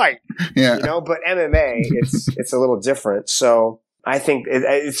 let's fight. Yeah. You know, but MMA, it's a little different. So I think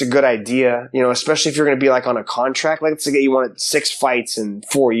it's a good idea, you know, especially if you're going to be like on a contract. Like, let's say you wanted 6 fights in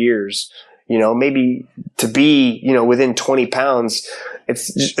 4 years, you know, maybe to be, you know, within 20 pounds,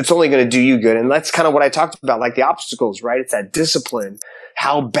 it's only going to do you good. And that's kind of what I talked about, like the obstacles, right? It's that discipline.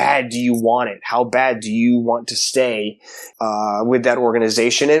 How bad do you want it? How bad do you want to stay with that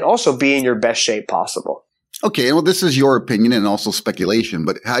organization and also be in your best shape possible? Okay. Well, this is your opinion and also speculation,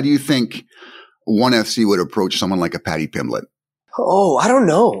 but how do you think ONE FC would approach someone like a Paddy Pimblett? Oh, I don't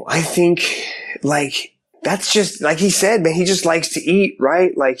know. I think like that's just like he said, man, he just likes to eat,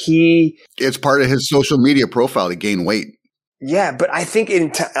 right? Like it's part of his social media profile to gain weight. Yeah, but I think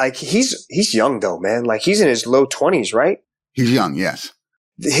he's young though, man. Like he's in his low 20s, right? He's young, yes.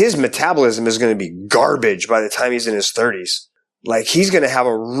 His metabolism is going to be garbage by the time he's in his 30s. Like he's going to have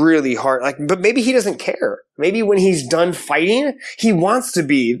a really hard, but maybe he doesn't care. Maybe when he's done fighting, he wants to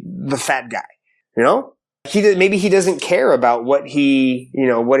be the fat guy, you know? Maybe he doesn't care about what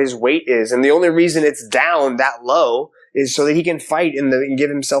his weight is. And the only reason it's down that low is so that he can fight and give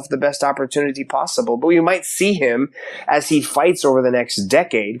himself the best opportunity possible. But we might see him as he fights over the next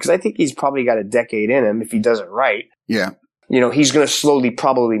decade, because I think he's probably got a decade in him if he does it right. Yeah. You know, he's going to slowly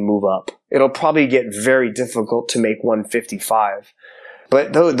probably move up. It'll probably get very difficult to make 155.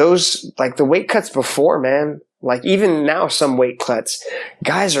 But those, like the weight cuts before, man, like even now some weight cuts,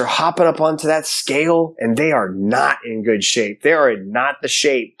 guys are hopping up onto that scale and they are not in good shape. They are not the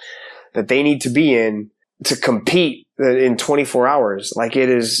shape that they need to be in to compete in 24 hours. Like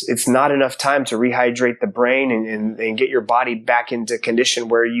it's not enough time to rehydrate the brain and get your body back into condition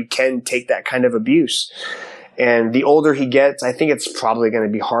where you can take that kind of abuse. And the older he gets, I think it's probably going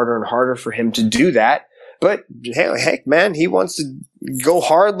to be harder and harder for him to do that. But heck, man, he wants to go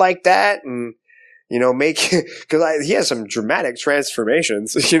hard like that and, you know, because he has some dramatic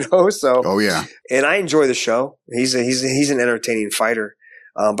transformations, you know. So, oh yeah, and I enjoy the show. He's an entertaining fighter,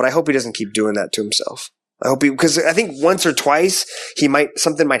 but I hope he doesn't keep doing that to himself. I hope because I think once or twice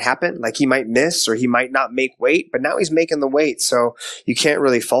something might happen, like he might miss or he might not make weight, but now he's making the weight, so you can't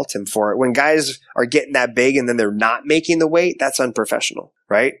really fault him for it. When guys are getting that big and then they're not making the weight, that's unprofessional,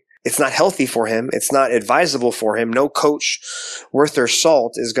 right? It's not healthy for him. It's not advisable for him. No coach worth their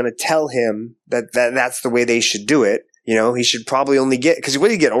salt is going to tell him that that's the way they should do it. You know, he should probably only get, because what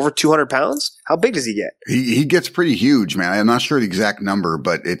did he get, over 200 pounds? How big does he get? He gets pretty huge, man. I'm not sure the exact number,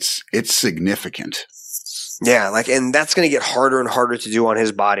 but it's significant. Yeah, and that's going to get harder and harder to do on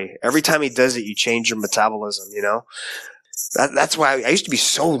his body. Every time he does it, you change your metabolism, you know? That's why I used to be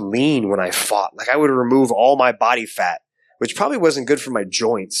so lean when I fought. Like I would remove all my body fat, which probably wasn't good for my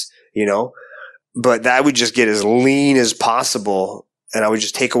joints, you know? But I would just get as lean as possible and I would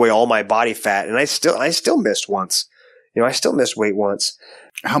just take away all my body fat. And I still missed once. You know, I still missed weight once.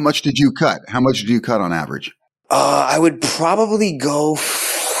 How much did you cut? How much did you cut on average? I would probably go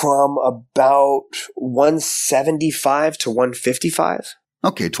from about 175 to 155.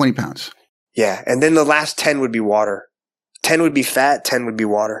 Okay, 20 pounds. Yeah, and then the last 10 would be water. 10 would be fat, 10 would be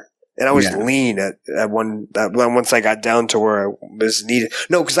water. And I was lean once I got down to where I was needed.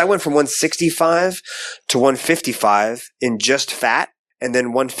 No, because I went from 165 to 155 in just fat, and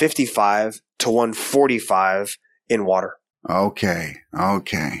then 155 to 145 in water. Okay.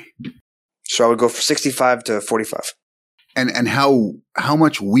 So I would go from 65 to 45. And how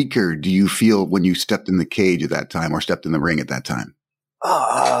much weaker do you feel when you stepped in the cage at that time or stepped in the ring at that time?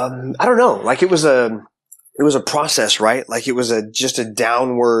 I don't know. Like it was a process, right? Like it was just a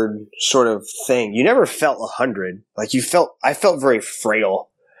downward sort of thing. You never felt 100. Like I felt very frail.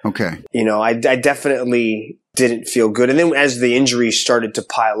 Okay. I definitely didn't feel good. And then as the injuries started to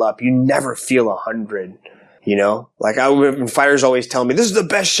pile up, you never feel 100. Like when fighters always tell me, this is the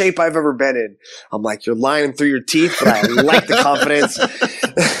best shape I've ever been in. I'm like, you're lying through your teeth, but I like the confidence.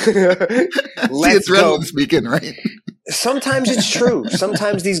 Let's go. Speaking, right? Sometimes it's true.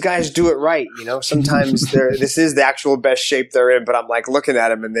 Sometimes these guys do it right. Sometimes this is the actual best shape they're in, but I'm like looking at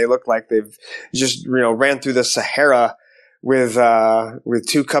them and they look like they've just, ran through the Sahara with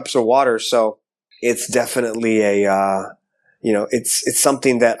 2 cups of water. So it's definitely it's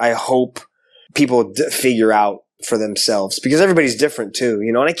something that I hope people figure out for themselves, because everybody's different too,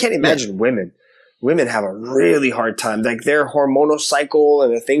 and I can't imagine women have a really hard time, like their hormonal cycle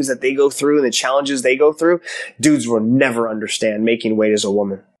and the things that they go through and the challenges they go through. Dudes will never understand making weight as a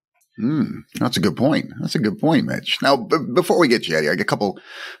woman. That's a good point. Mitch. Now, before we get you out of here, I got a couple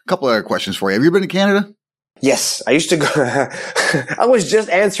other questions for you. Have you been to Canada? Yes, I used to go. I was just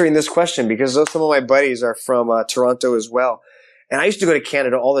answering this question because some of my buddies are from Toronto as well. And I used to go to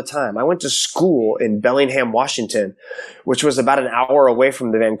Canada all the time. I went to school in Bellingham, Washington, which was about an hour away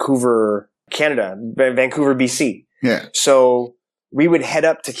from the Vancouver, BC. Yeah. So we would head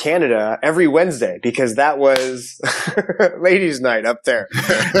up to Canada every Wednesday because that was ladies' night up there.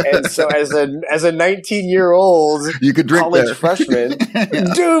 And so as a 19-year-old you could drink college there. freshman,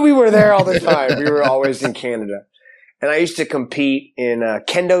 dude, we were there all the time. We were always in Canada. And I used to compete in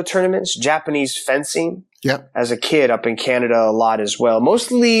kendo tournaments, Japanese fencing. Yep. As a kid up in Canada a lot as well.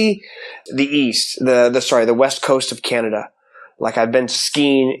 Mostly the west coast of Canada. Like I've been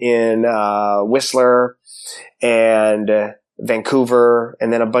skiing in Whistler and Vancouver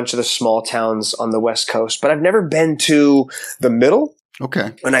and then a bunch of the small towns on the west coast. But I've never been to the middle.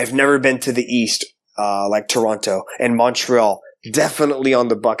 Okay. And I've never been to the east, like Toronto and Montreal. Definitely on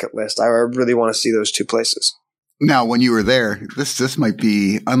the bucket list. I really want to see those 2 places. Now, when you were there, this might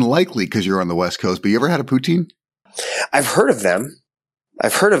be unlikely because you're on the West Coast, but you ever had a poutine? I've heard of them.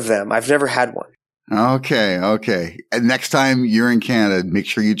 I've never had one. Okay. And next time you're in Canada, make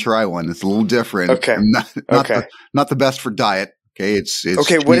sure you try one. It's a little different. Okay. Not the best for diet. Okay. It's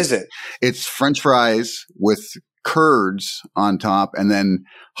okay. What is it? It's French fries with curds on top and then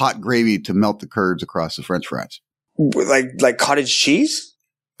hot gravy to melt the curds across the French fries. Like cottage cheese?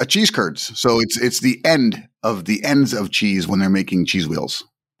 Cheese curds. So it's the ends of cheese when they're making cheese wheels.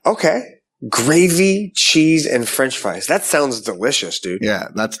 Okay. Gravy, cheese, and French fries. That sounds delicious, dude. Yeah,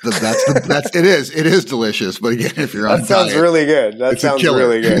 it is delicious. But again, if you're on that sounds diet, really good. That sounds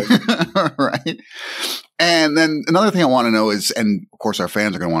really good. Right. And then another thing I want to know is, and of course our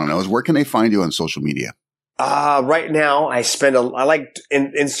fans are going to want to know, is where can they find you on social media? Right now, I like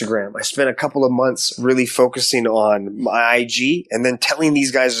Instagram. I spent a couple of months really focusing on my IG and then telling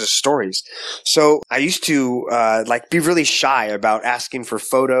these guys the stories. So I used to be really shy about asking for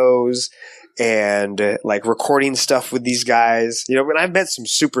photos and recording stuff with these guys. When I've met some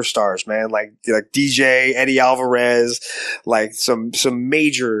superstars, man, like DJ Eddie Alvarez, like some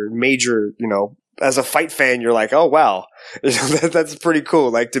major, as a fight fan, you're like, oh, wow, that's pretty cool.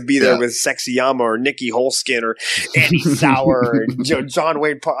 Like to be there with Sexyama or Nikki Holskin or Andy Sauer and John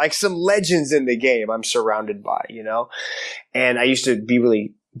Wayne Park, like some legends in the game I'm surrounded by, And I used to be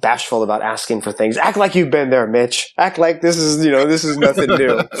really bashful about asking for things. Act like you've been there, Mitch. Act like this is nothing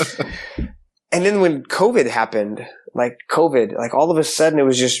new. And then when COVID happened, all of a sudden it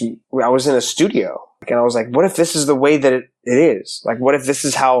was just, I was in a studio and I was like, what if this is the way that it is? Like, what if this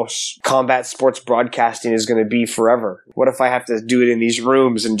is how combat sports broadcasting is going to be forever? What if I have to do it in these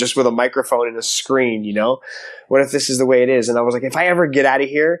rooms and just with a microphone and a screen, What if this is the way it is? And I was like, if I ever get out of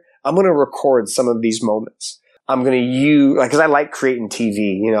here, I'm going to record some of these moments. I'm going to use, because I like creating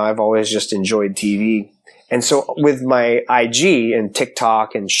TV, I've always just enjoyed TV. And so with my IG and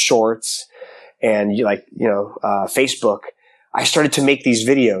TikTok and Shorts, and Facebook, I started to make these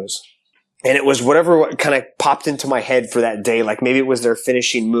videos. And it was whatever kind of popped into my head for that day. Like maybe it was their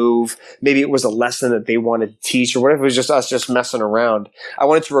finishing move. Maybe it was a lesson that they wanted to teach, or whatever. It was just us just messing around. I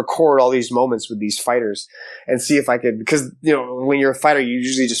wanted to record all these moments with these fighters and see if I could, because, you know, when you're a fighter, you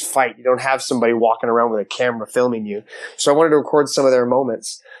usually just fight. You don't have somebody walking around with a camera filming you. So I wanted to record some of their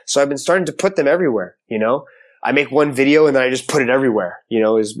moments. So I've been starting to put them everywhere, you know. I make one video and then I just put it everywhere, you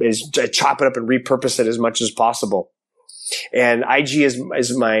know, I chop it up and repurpose it as much as possible. And IG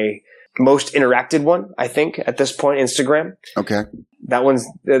is my most interacted one, I think, at this point. Instagram. Okay. That one's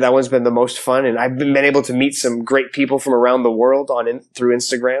been the most fun, and I've been able to meet some great people from around the world through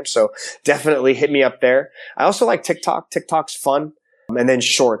Instagram. So definitely hit me up there. I also like TikTok. TikTok's fun, and then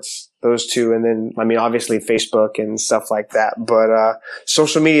Shorts, those two, and then obviously Facebook and stuff like that. But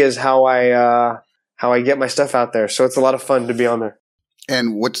social media is how I get my stuff out there. So it's a lot of fun to be on there.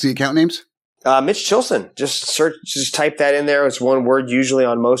 And what's the account names? Mitch Chilson. Just type that in there. It's one word usually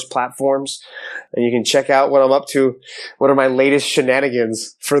on most platforms. And you can check out what I'm up to. What are my latest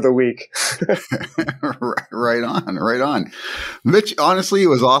shenanigans for the week? Right on. Mitch, honestly, it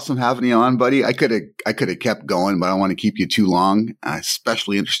was awesome having you on, buddy. I could have kept going, but I don't want to keep you too long. I'm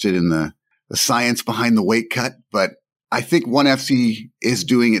especially interested in the science behind the weight cut. But I think ONE FC is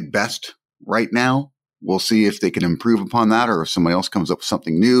doing it best right now. We'll see if they can improve upon that, or if somebody else comes up with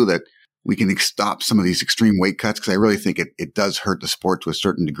something new that we can stop some of these extreme weight cuts, because I really think it does hurt the sport to a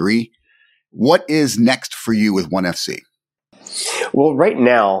certain degree. What is next for you with ONE FC? Well, right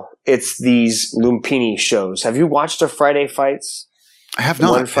now, it's these Lumpini shows. Have you watched the Friday fights? I have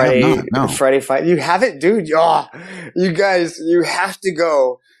not. Friday fight. You haven't, dude? Oh, you guys, you have to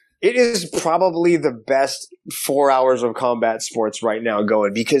go. It is probably the best 4 hours of combat sports right now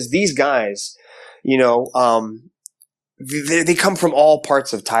going, because these guys, you know, they come from all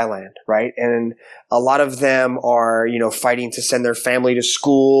parts of Thailand, right? And a lot of them are, you know, fighting to send their family to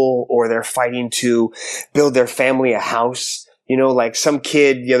school, or they're fighting to build their family a house. You know, like some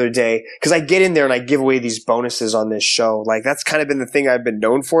kid the other day, because I get in there and I give away these bonuses on this show. Like that's kind of been the thing I've been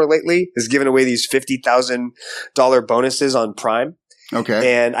known for lately, is giving away these $50,000 bonuses on Prime.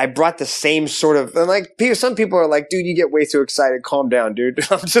 Okay. And I brought the same sort of, and like some people are like, dude, you get way too excited. Calm down, dude.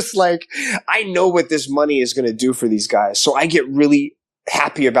 I'm just like, I know what this money is going to do for these guys. So I get really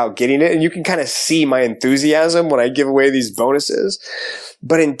happy about getting it. And you can kind of see my enthusiasm when I give away these bonuses.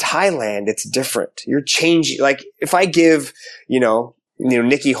 But in Thailand, it's different. You're changing. Like if I give,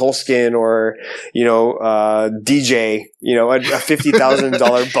 Nikki Holskin or, DJ, a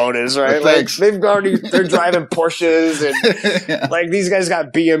 $50,000 bonus, right? Like they're driving Porsches and like these guys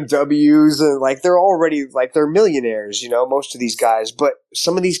got BMWs and like they're already like they're millionaires, most of these guys. But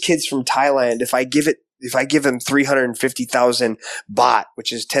some of these kids from Thailand, if I give them 350,000 baht,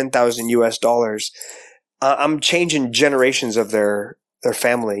 which is 10,000 US dollars, I'm changing generations of their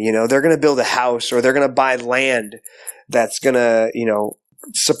family. They're going to build a house, or they're going to buy land that's going to,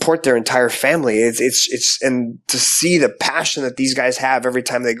 support their entire family. It's and to see the passion that these guys have every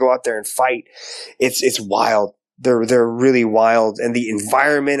time they go out there and fight, it's wild. They're really wild. And the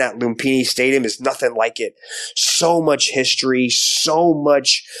environment at Lumpini Stadium is nothing like it. So much history, so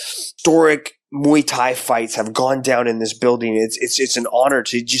much historic Muay Thai fights have gone down in this building. It's an honor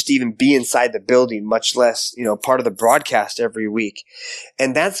to just even be inside the building, much less, part of the broadcast every week.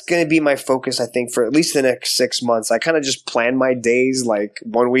 And that's going to be my focus, I think, for at least the next 6 months. I kind of just plan my days like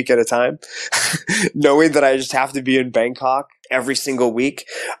 1 week at a time, knowing that I just have to be in Bangkok every single week.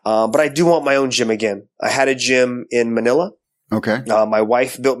 But I do want my own gym again. I had a gym in Manila. Okay. My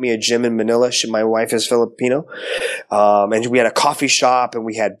wife built me a gym in Manila. My wife is Filipino. And we had a coffee shop and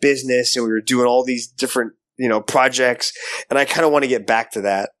we had business and we were doing all these different, projects. And I kind of want to get back to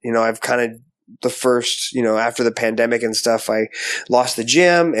that. I've kind of the first, after the pandemic and stuff, I lost the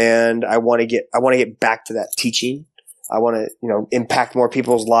gym and I want to get back to that teaching. I want to, impact more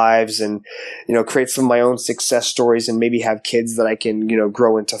people's lives and, create some of my own success stories and maybe have kids that I can,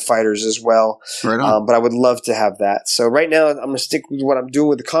 grow into fighters as well. Right on. But I would love to have that. So right now I'm going to stick with what I'm doing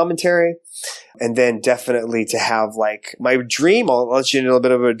with the commentary, and then definitely to have like my dream. I'll let you know a little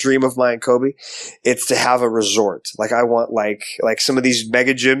bit of a dream of mine, Kobe. It's to have a resort. Like I want like some of these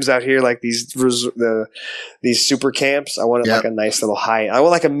mega gyms out here, like these super camps. I want like a nice little high. I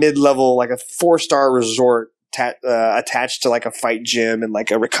want like a mid-level, like a 4-star resort attached to like a fight gym and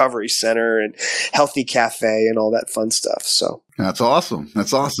like a recovery center and healthy cafe and all that fun stuff. So that's awesome.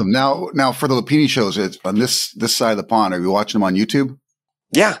 Now for the Lumpini shows, it's on this side of the pond. Are you watching them on YouTube?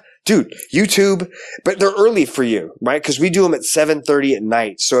 Yeah, dude, YouTube, but they're early for you, right? Because we do them at 7:30 at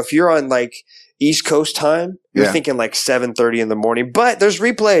night. So if you're on like East Coast time, you're thinking like 7:30 in the morning, but there's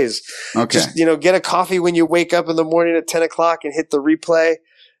replays. Okay. Just, get a coffee when you wake up in the morning at 10 o'clock and hit the replay.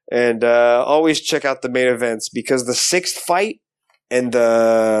 And always check out the main events, because the 6th fight and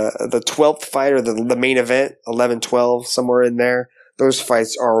the 12th fight, or the main event, 11-12, somewhere in there, those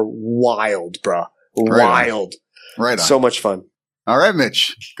fights are wild, bro. Wild. Right on. So much fun. All right,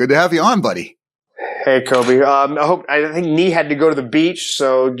 Mitch. Good to have you on, buddy. Hey, Kobe. I think Nee had to go to the beach,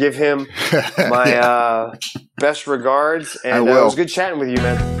 so give him my best regards. And it was good chatting with you,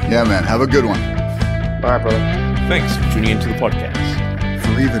 man. Yeah, man. Have a good one. All right, brother. Thanks for tuning into the podcast.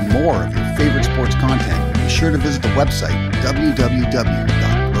 For even more of your favorite sports content, be sure to visit the website,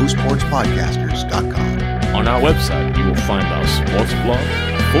 www.prosportspodcasters.com. On our website, you will find our sports blog,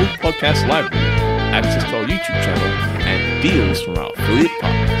 full podcast library, access to our YouTube channel, and deals from our affiliate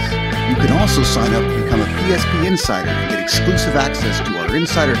partners. You can also sign up to become a PSP Insider and get exclusive access to our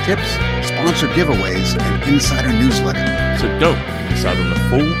insider tips, sponsored giveaways, and insider newsletter. So don't miss out on the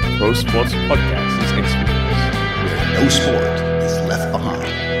full Pro Sports Podcasters experience. No sport